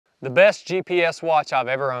the best GPS watch I've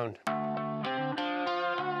ever owned.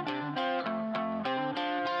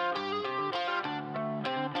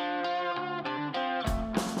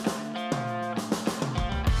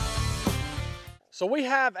 So we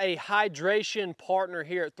have a hydration partner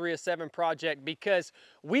here at 307 Project because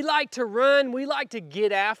we like to run, we like to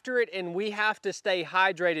get after it, and we have to stay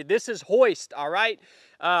hydrated. This is Hoist, all right?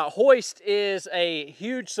 Hoist is a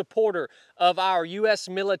huge supporter of our U.S.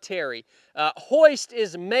 military. Hoist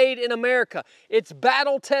is made in America. It's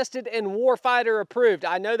battle tested and warfighter approved.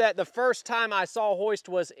 I know that the first time I saw Hoist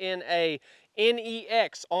was in a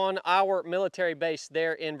NEX on our military base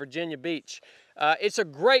there in Virginia Beach. It's a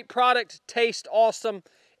great product, tastes awesome.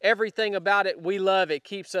 Everything about it, we love. It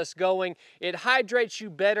keeps us going. It hydrates you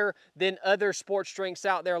better than other sports drinks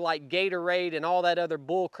out there like Gatorade and all that other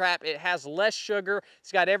bull crap. It has less sugar.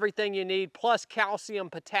 It's got everything you need, plus calcium,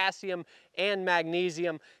 potassium, and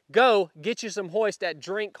magnesium. Go get you some Hoist at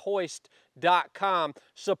drinkhoist.com.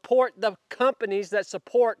 Support the companies that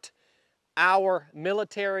support our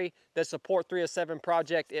military, that support 307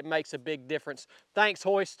 Project. It makes a big difference. Thanks,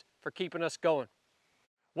 Hoist, for keeping us going.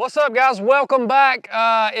 What's up, guys? Welcome back.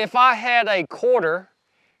 If I had a quarter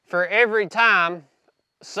for every time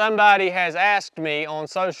somebody has asked me on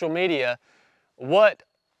social media what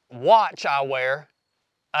watch I wear,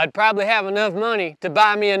 I'd probably have enough money to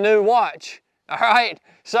buy me a new watch. All right,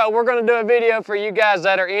 so we're going to do a video for you guys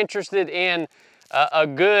that are interested in a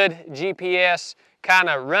good GPS kind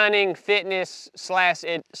of running fitness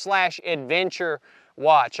slash adventure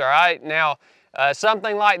watch. All right, now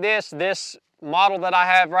something like this model that I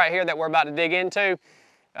have right here that we're about to dig into,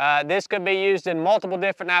 this could be used in multiple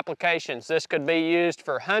different applications. This could be used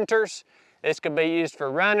for hunters, this could be used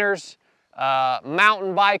for runners,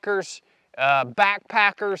 mountain bikers,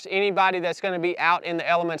 backpackers, anybody that's going to be out in the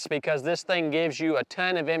elements, because this thing gives you a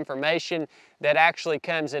ton of information that actually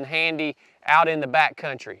comes in handy out in the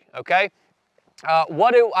backcountry, okay?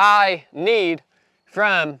 What do I need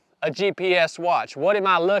from a GPS watch? What am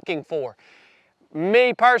I looking for?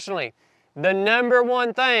 Me personally, the number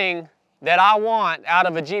one thing that I want out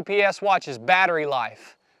of a GPS watch is battery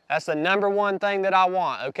life. That's the number one thing that I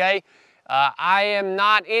want, okay? I am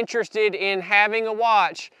not interested in having a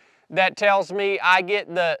watch that tells me I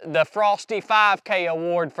get the Frosty 5K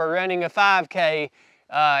award for running a 5K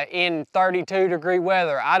in 32-degree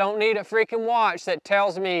weather. I don't need a freaking watch that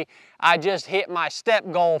tells me I just hit my step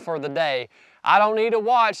goal for the day. I don't need a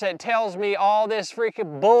watch that tells me all this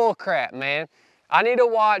freaking bull crap, man. I need a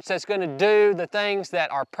watch that's going to do the things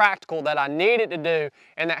that are practical, that I need it to do,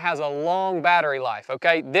 and that has a long battery life,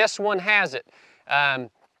 okay? This one has it. So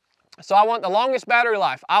I want the longest battery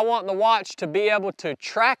life. I want the watch to be able to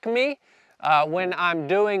track me when I'm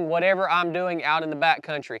doing whatever I'm doing out in the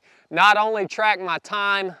backcountry. Not only track my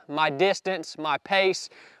time, my distance, my pace,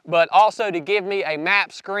 but also to give me a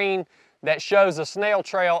map screen that shows a snail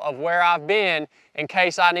trail of where I've been in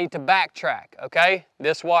case I need to backtrack, okay?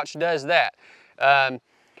 This watch does that.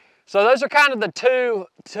 So those are kind of the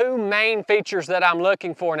two main features that I'm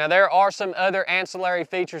looking for. Now there are some other ancillary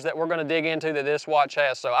features that we're going to dig into that this watch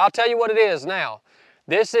has. So I'll tell you what it is now.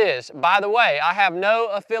 This is, by the way, I have no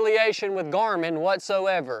affiliation with Garmin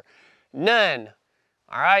whatsoever. None.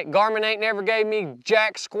 All right, Garmin ain't never gave me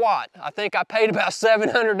jack squat. I think I paid about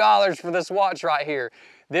 $700 for this watch right here.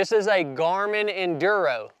 This is a Garmin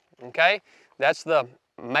Enduro, okay? That's the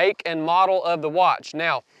make and model of the watch.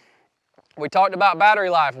 Now, we talked about battery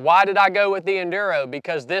life. Why did I go with the Enduro?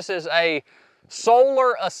 Because this is a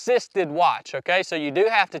solar assisted watch, okay? So you do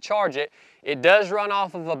have to charge it. It does run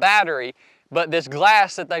off of a battery, but this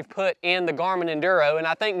glass that they've put in the Garmin Enduro, and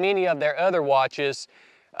I think many of their other watches,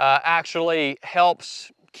 actually helps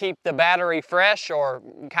keep the battery fresh or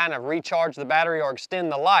kind of recharge the battery or extend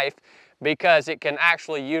the life, because it can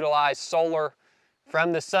actually utilize solar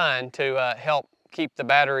from the sun to help keep the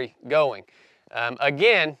battery going.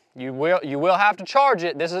 Again, you will have to charge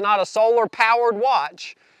it. This is not a solar powered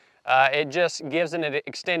watch. It just gives it an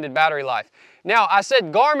extended battery life. Now, I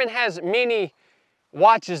said Garmin has many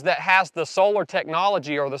watches that has the solar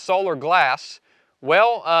technology or the solar glass.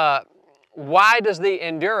 Well, why does the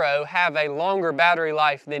Enduro have a longer battery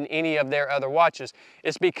life than any of their other watches?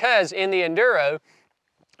 It's because in the Enduro,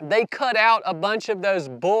 they cut out a bunch of those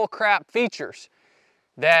bull crap features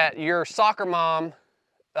that your soccer mom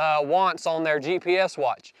wants on their GPS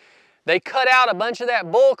watch. They cut out a bunch of that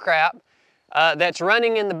bull crap that's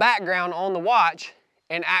running in the background on the watch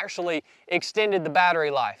and actually extended the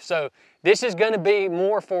battery life. So this is going to be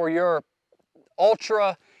more for your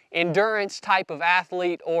ultra endurance type of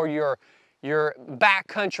athlete, or your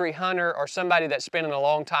backcountry hunter, or somebody that's spending a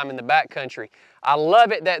long time in the backcountry. I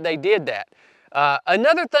love it that they did that.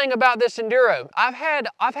 Another thing about this Enduro, I've had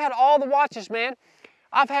all the watches, man.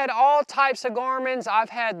 I've had all types of Garmin's. I've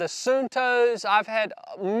had the Suntos. I've had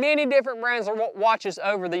many different brands of watches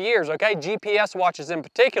over the years, okay? GPS watches in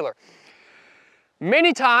particular.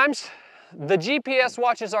 Many times, the GPS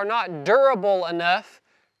watches are not durable enough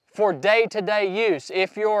for day-to-day use.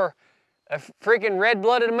 If you're a freaking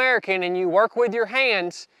red-blooded American and you work with your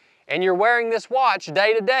hands and you're wearing this watch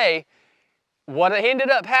day-to-day, what ended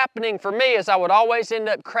up happening for me is I would always end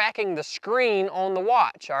up cracking the screen on the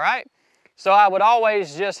watch, all right? So I would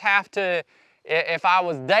always just have to, if I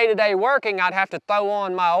was day-to-day working, I'd have to throw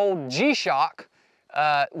on my old G-Shock,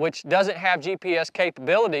 which doesn't have GPS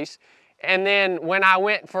capabilities. And then when I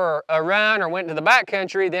went for a run or went to the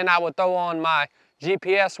backcountry, then I would throw on my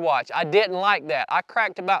GPS watch. I didn't like that. I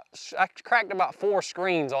cracked about 4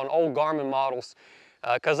 screens on old Garmin models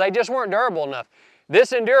because they just weren't durable enough.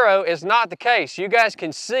 This Enduro is not the case. You guys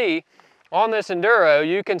can see on this Enduro,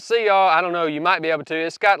 you can see all, I don't know, you might be able to,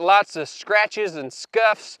 it's got lots of scratches and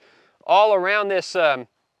scuffs all around this,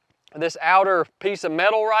 this outer piece of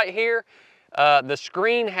metal right here. The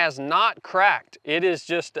screen has not cracked. It is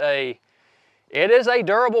just it is a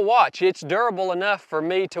durable watch. It's durable enough for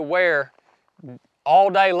me to wear all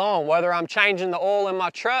day long, whether I'm changing the oil in my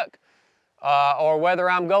truck, or whether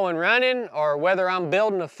I'm going running, or whether I'm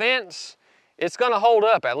building a fence. It's gonna hold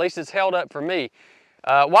up, at least it's held up for me.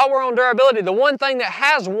 While we're on durability, the one thing that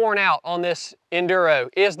has worn out on this Enduro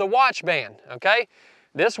is the watch band, okay?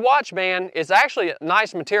 This watch band is actually a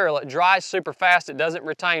nice material. It dries super fast. It doesn't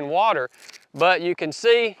retain water, but you can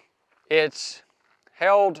see it's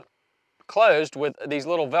held closed with these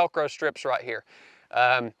little Velcro strips right here.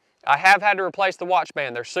 I have had to replace the watch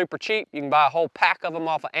band. They're super cheap. You can buy a whole pack of them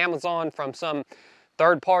off of Amazon from some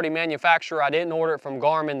third-party manufacturer. I didn't order it from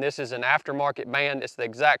Garmin. This is an aftermarket band. It's the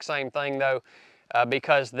exact same thing though,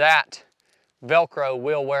 because that Velcro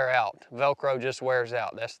will wear out. Velcro just wears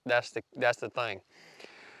out. That's the thing.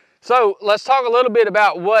 So let's talk a little bit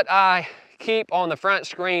about what I keep on the front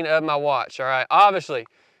screen of my watch. All right, obviously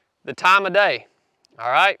the time of day.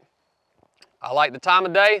 All right, I like the time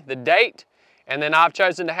of day, the date, and then I've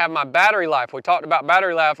chosen to have my battery life. We talked about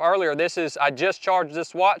battery life earlier. I just charged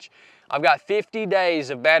this watch. I've got 50 days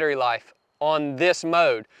of battery life on this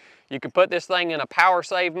mode. You can put this thing in a power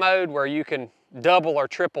save mode where you can double or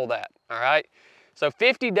triple that, all right? So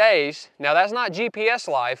 50 days, now that's not GPS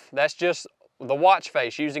life, that's just the watch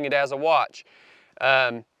face, using it as a watch.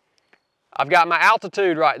 I've got my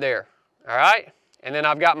altitude right there, all right? And then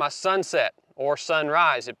I've got my sunset or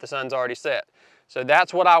sunrise if the sun's already set. So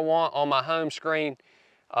that's what I want on my home screen.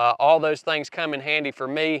 All those things come in handy for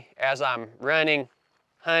me as I'm running,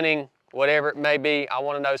 hunting, whatever it may be. I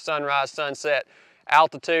want to know sunrise, sunset,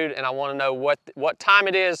 altitude, and I want to know what time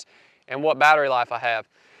it is and what battery life I have.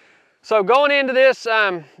 So going into this,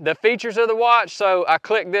 the features of the watch, so I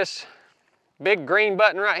click this big green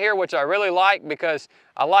button right here, which I really like because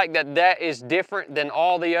I like that is different than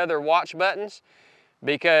all the other watch buttons,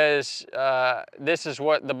 because this is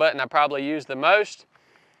what the button I probably use the most.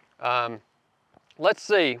 Let's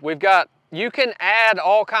see, you can add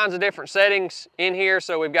all kinds of different settings in here.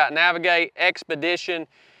 So we've got navigate, expedition,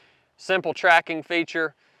 simple tracking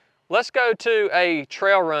feature. Let's go to a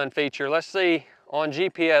trail run feature. Let's see on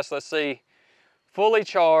GPS, let's see, fully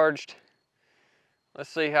charged. Let's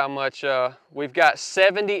see how much, we've got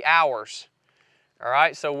 70 hours. All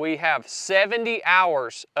right, so we have 70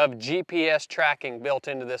 hours of GPS tracking built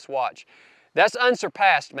into this watch. That's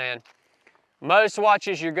unsurpassed, man. Most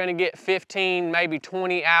watches you're gonna get 15, maybe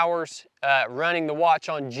 20 hours running the watch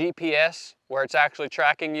on GPS where it's actually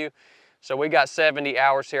tracking you. So we got 70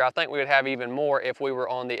 hours here. I think we would have even more if we were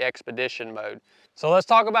on the expedition mode. So let's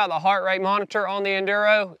talk about the heart rate monitor on the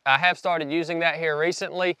Enduro. I have started using that here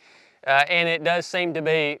recently, and it does seem to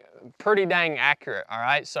be pretty dang accurate, all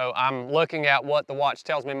right? So I'm looking at what the watch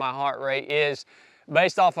tells me my heart rate is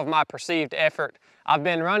based off of my perceived effort. I've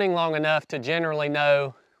been running long enough to generally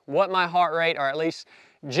know what my heart rate, or at least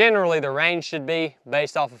generally the range should be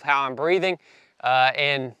based off of how I'm breathing,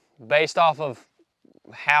 and based off of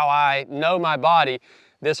how I know my body,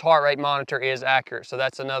 this heart rate monitor is accurate. So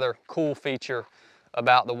that's another cool feature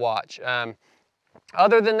about the watch.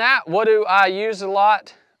 Other than that, what do I use a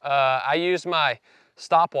lot? I use my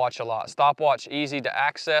stopwatch a lot. Stopwatch, easy to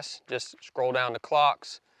access. Just scroll down to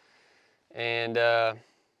clocks and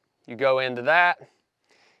you go into that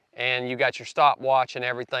and you got your stopwatch and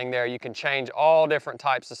everything there. You can change all different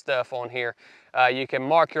types of stuff on here. You can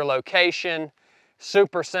mark your location,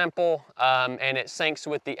 super simple, and it syncs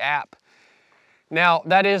with the app. Now,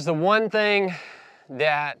 that is the one thing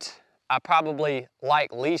that I probably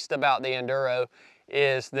like least about the Enduro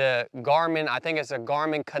is the Garmin, I think it's a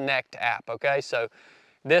Garmin Connect app, okay? So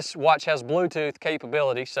this watch has Bluetooth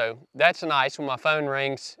capability, so that's nice. When my phone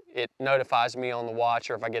rings, it notifies me on the watch,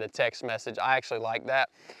 or if I get a text message, I actually like that.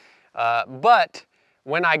 But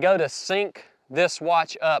when I go to sync this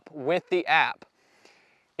watch up with the app,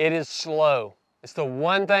 it is slow. It's the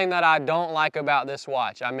one thing that I don't like about this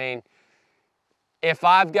watch. I mean, if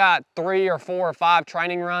I've got 3 or 4 or 5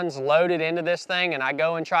 training runs loaded into this thing and I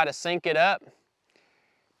go and try to sync it up,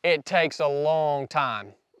 it takes a long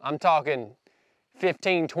time. I'm talking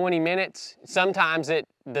 15, 20 minutes. Sometimes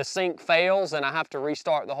the sync fails and I have to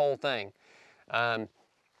restart the whole thing.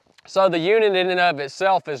 So the unit in and of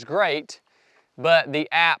itself is great, but the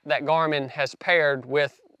app that Garmin has paired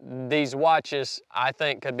with these watches, I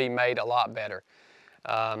think, could be made a lot better.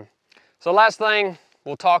 So last thing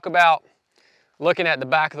we'll talk about, looking at the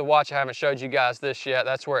back of the watch, I haven't showed you guys this yet.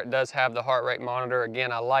 That's where it does have the heart rate monitor.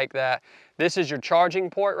 Again, I like that. This is your charging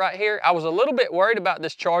port right here. I was a little bit worried about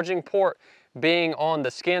this charging port being on the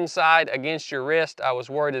skin side against your wrist. I was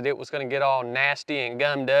worried that it was going to get all nasty and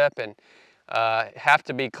gummed up and have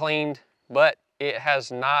to be cleaned, but it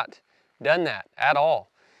has not done that at all.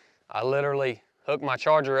 I literally hook my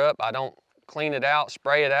charger up. I don't clean it out,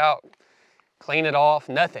 spray it out, clean it off,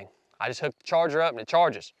 nothing. I just hook the charger up and it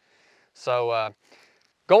charges. So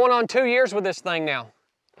going on 2 years with this thing now,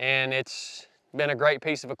 and it's been a great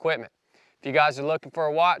piece of equipment. If you guys are looking for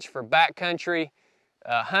a watch for backcountry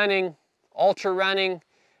hunting, ultra running,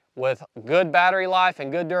 with good battery life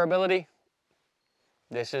and good durability,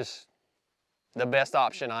 this is the best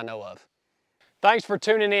option I know of. Thanks for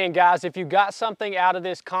tuning in, guys. If you got something out of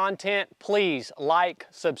this content, please like,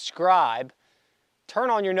 subscribe, turn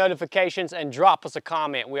on your notifications, and drop us a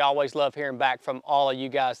comment. We always love hearing back from all of you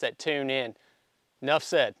guys that tune in. Nuff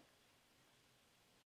said.